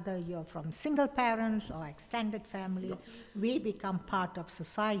community. Either you're from single parents or extended family, we become part of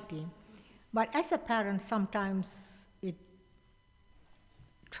society. But as a parent, sometimes it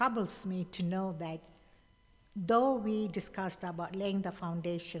troubles me to know that though we discussed about laying the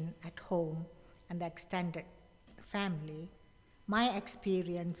foundation at home and the extended family, my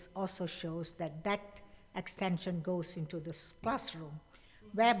experience also shows that that extension goes into the classroom,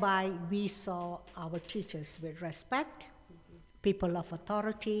 whereby we saw our teachers with respect, people of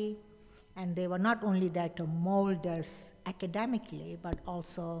authority, and they were not only there to mold us academically, but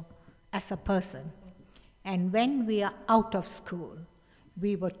also as a person. And when we are out of school,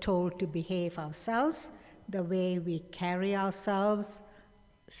 we were told to behave ourselves, the way we carry ourselves.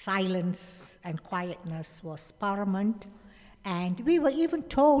 Silence and quietness was paramount. And we were even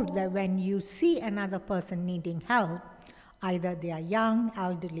told that when you see another person needing help, either they are young,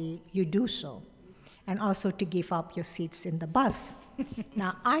 elderly, you do so. And also to give up your seats in the bus.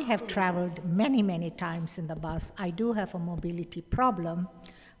 Now, I have traveled many, many times in the bus. I do have a mobility problem,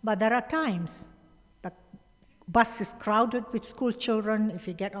 but there are times the bus is crowded with school children. If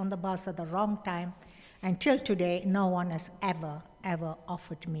you get on the bus at the wrong time, until today, no one has ever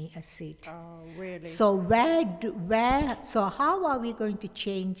offered me a seat. Oh, really? So so how are we going to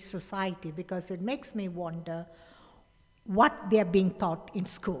change society? Because it makes me wonder what they're being taught in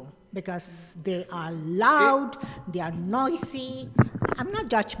school. Because they are loud, they are noisy. I'm not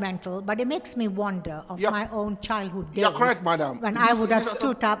judgmental, but it makes me wonder of my own childhood days. You're correct, madam. When I would have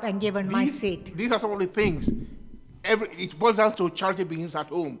stood up and given my seat. These are some of the things. It boils down to charity begins at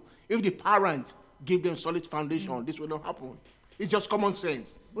home. If the parents give them solid foundation, this will not happen. It's just common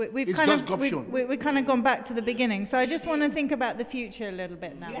sense. We've kind of gone back to the beginning. So I just want to think about the future a little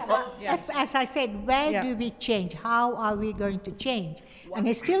bit now. As I said, where do we change? How are we going to change? And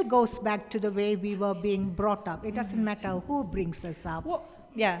it still goes back to the way we were being brought up. It doesn't matter who brings us up.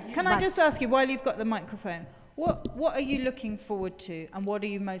 Can I just ask you, while you've got the microphone, what are you looking forward to, and what are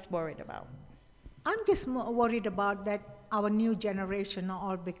you most worried about? I'm just more worried about that our new generation are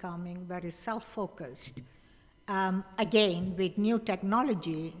all becoming very self-focused. Again, with new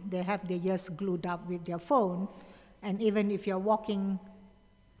technology, they have their ears glued up with their phone, and even if you're walking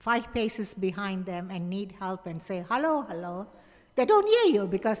 5 paces behind them and need help and say, hello, hello, they don't hear you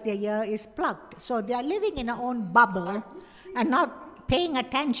because their ear is plugged. So they are living in their own bubble and not paying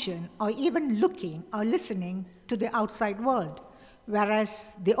attention or even looking or listening to the outside world.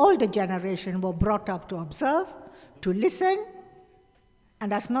 Whereas the older generation were brought up to observe, to listen,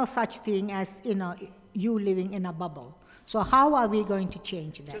 and there's no such thing as, you living in a bubble. So how are we going to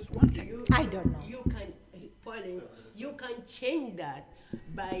change that? Just one second. I don't know. You can change that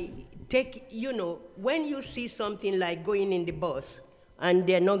by when you see something like going in the bus and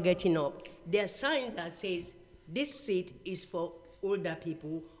they're not getting up, there's a sign that says this seat is for older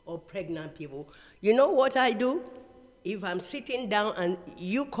people or pregnant people. You know what I do? If I'm sitting down and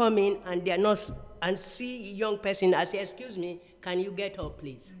you come in and they're not, and see a young person, I say, excuse me, can you get up,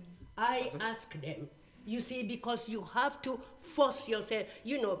 please? I ask them. You see, because you have to force yourself,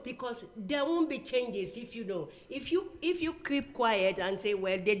 because there won't be changes if you don't. If you keep quiet and say,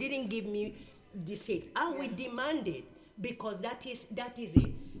 well, they didn't give me the seat, I will demand it, because that is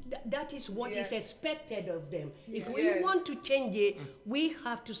it. That is what is expected of them. If we want to change it, we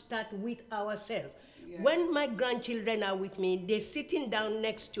have to start with ourselves. When my grandchildren are with me, they're sitting down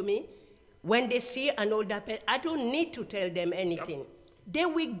next to me. When they see an older person, I don't need to tell them anything. They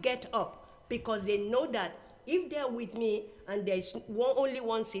will get up because they know that If they're with me and there's only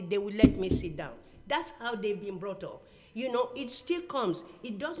one seat, they will let me sit down. That's how they've been brought up. You know, it still comes.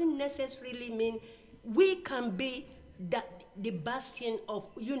 It doesn't necessarily mean we can be the bastion of,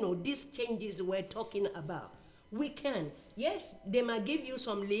 you know, these changes we're talking about. We can. Yes, they might give you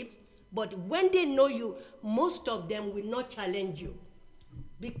some lips, but when they know you, most of them will not challenge you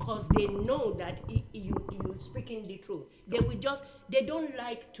because they know that you're speaking the truth. They don't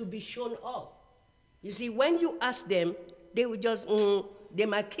like to be shown off. You see, when you ask them, they will just, they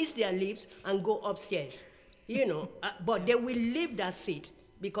might kiss their lips and go upstairs, you know, but they will leave that seat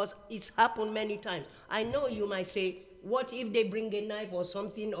because it's happened many times. I know you might say, what if they bring a knife or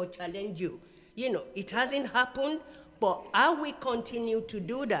something or challenge you? You know, it hasn't happened, but I will continue to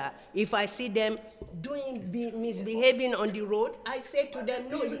do that. If I see them misbehaving on the road, I say to them,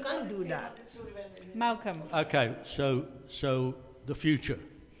 no, you can't do that. Malcolm. Okay, so the future.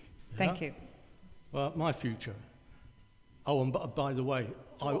 Thank you. Well, my future. Oh, and by the way,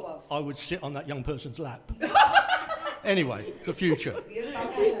 I would sit on that young person's lap. Anyway, the future.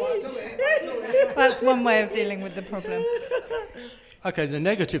 That's one way of dealing with the problem. Okay, the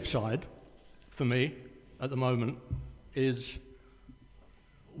negative side for me at the moment is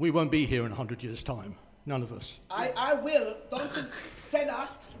we won't be here in 100 years' time. None of us. I will. Don't say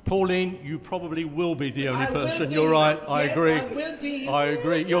that. Pauline, you probably will be the only person. Be. You're right. Yes, I agree. I will be. I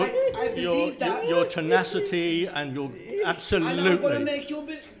agree. I believe that. Your tenacity and your absolutely. And I'm going to make you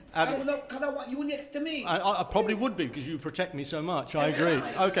because I want you next to me. I probably would be because you protect me so much. I agree.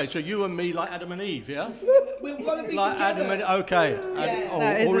 Okay, so you and me like Adam and Eve, yeah? We're going to be like together. Adam and okay,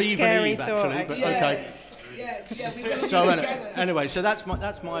 That is or a even scary Eve thought, actually. But actually. okay. Yes, So anyway, so that's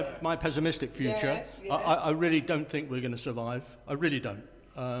my pessimistic future. Yes. I really don't think we're going to survive. I really don't.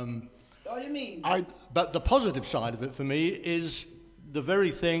 What do you mean? But the positive side of it for me is the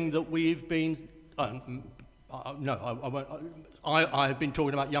very thing that we've been. No, I won't. I have been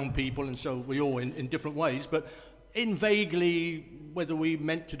talking about young people, and so we all in different ways, but in vaguely, whether we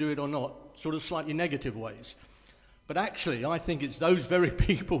meant to do it or not, sort of slightly negative ways. But actually, I think it's those very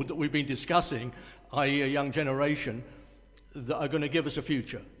people that we've been discussing, i.e. a young generation, that are going to give us a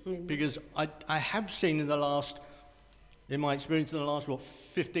future. Mm-hmm. Because I have seen in my experience in the last,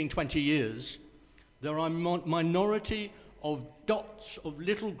 15, 20 years, there are a minority of dots, of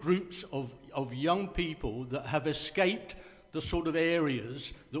little groups of young people that have escaped the sort of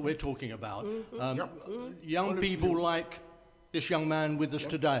areas that we're talking about. Mm-hmm. Young people like this young man with us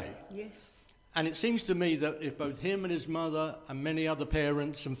today. Yes. And it seems to me that if both him and his mother and many other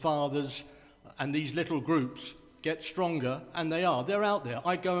parents and fathers and these little groups get stronger, and they're out there.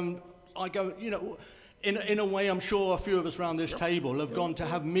 I go, you know, in a way, I'm sure a few of us around this table have gone to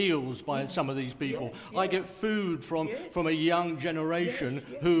have meals by some of these people. Yes. I get food from a young generation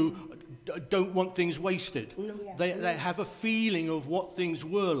who don't want things wasted. No. They have a feeling of what things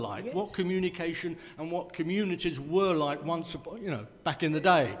were like, what communication and what communities were like once, you know, back in the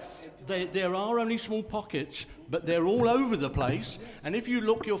day. There are only small pockets, but they're all over the place, and if you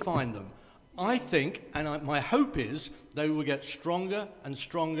look, you'll find them. I think, and my hope is, they will get stronger and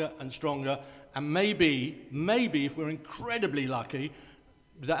stronger and stronger, and maybe if we're incredibly lucky,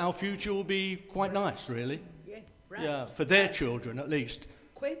 that our future will be quite nice, really. Yeah, right. Yeah, for their children at least.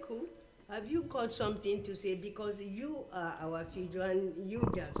 Kweku, have you got something to say? Because you are our future, and you,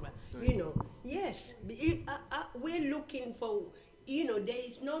 Jasper, you know, yes, we're looking for, you know, there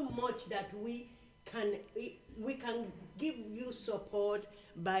is not much that we can give you support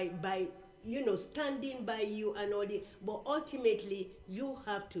by you know, standing by you and all that, but ultimately you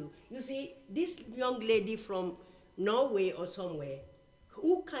have to. You see, this young lady from Norway or somewhere,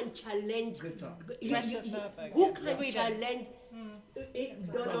 who can challenge? Who can challenge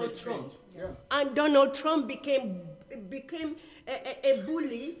Donald Trump? Yeah. And Donald Trump became a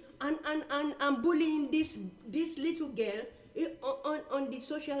bully and bullying this little girl on the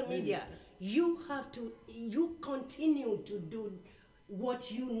social media. You continue to do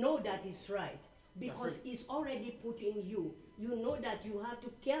what you know that is right, because it's already put in you. You know that you have to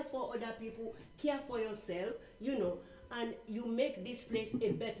care for other people, care for yourself, you know, and you make this place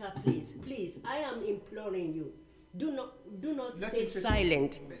a better place. Please, I am imploring you. Do not stay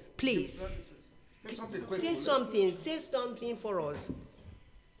silent. Please. Say something for us.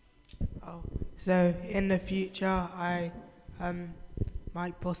 Oh, so in the future, I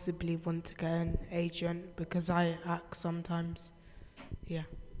might possibly want to get an agent because I act sometimes. Yeah.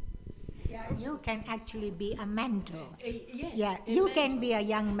 Yeah, you can actually be a mentor. Yes. Yeah, you can be a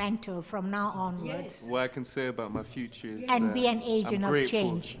young mentor from now onwards. Yes. What I can say about my future is And that be an agent I'm of grateful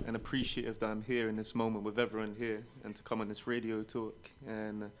change. and appreciative that I'm here in this moment with everyone here and to come on this radio talk.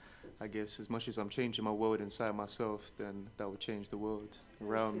 And I guess as much as I'm changing my world inside myself, then that will change the world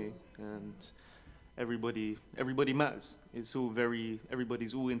around me. And everybody matters.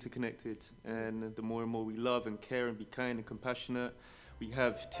 Everybody's all interconnected. And the more and more we love and care and be kind and compassionate, we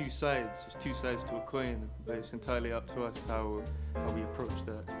have two sides. There's two sides to a coin, but it's entirely up to us how we approach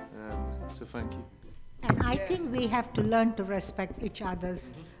that. So thank you. And I think we have to learn to respect each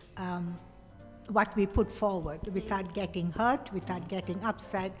other's what we put forward without getting hurt, without getting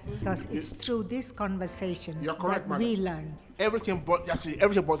upset, because it's through these conversations You're correct, that we learn. Everything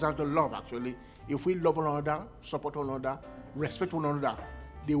boils down to love, actually. If we love one another, support one another, respect one another,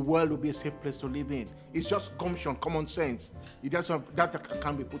 the world will be a safe place to live in. It's just gumption, common sense. It doesn't, that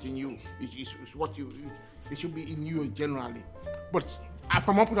can be put in you. It's what you, it should be in you generally. But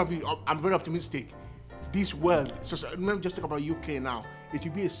from my point of view, I'm very optimistic. This world, so let me just talk about UK now. It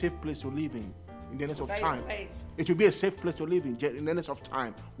will be a safe place to live in the next of time. It will be a safe place to live in the next of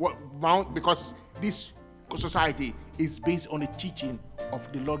time. Because this society is based on the teaching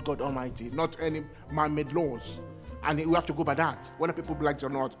of the Lord God Almighty, not any man-made laws. And we have to go by that, whether people like it or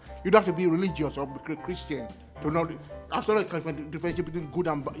not. You don't have to be religious or be Christian to know. After all, differentiate between good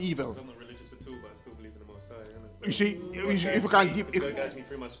and evil. I'm not religious at all, but I still believe in the Most High. You see, if you can give, God guides me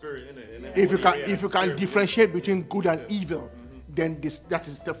through my spirit, innit? if you can differentiate between good and evil, then that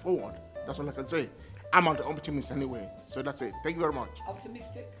is a step forward. That's all I can say. I'm an optimist anyway, so that's it. Thank you very much.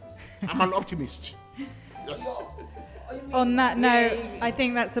 Optimistic? I'm an optimist. Yes. On that note, I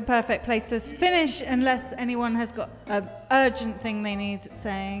think that's a perfect place to finish, unless anyone has got an urgent thing they need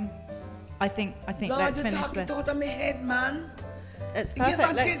saying. I think let's finish there. Lord, out of my head, man. It's perfect.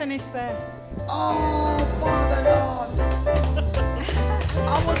 Yes, Let's finish there. Oh, Father Lord.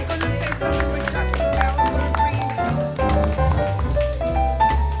 I was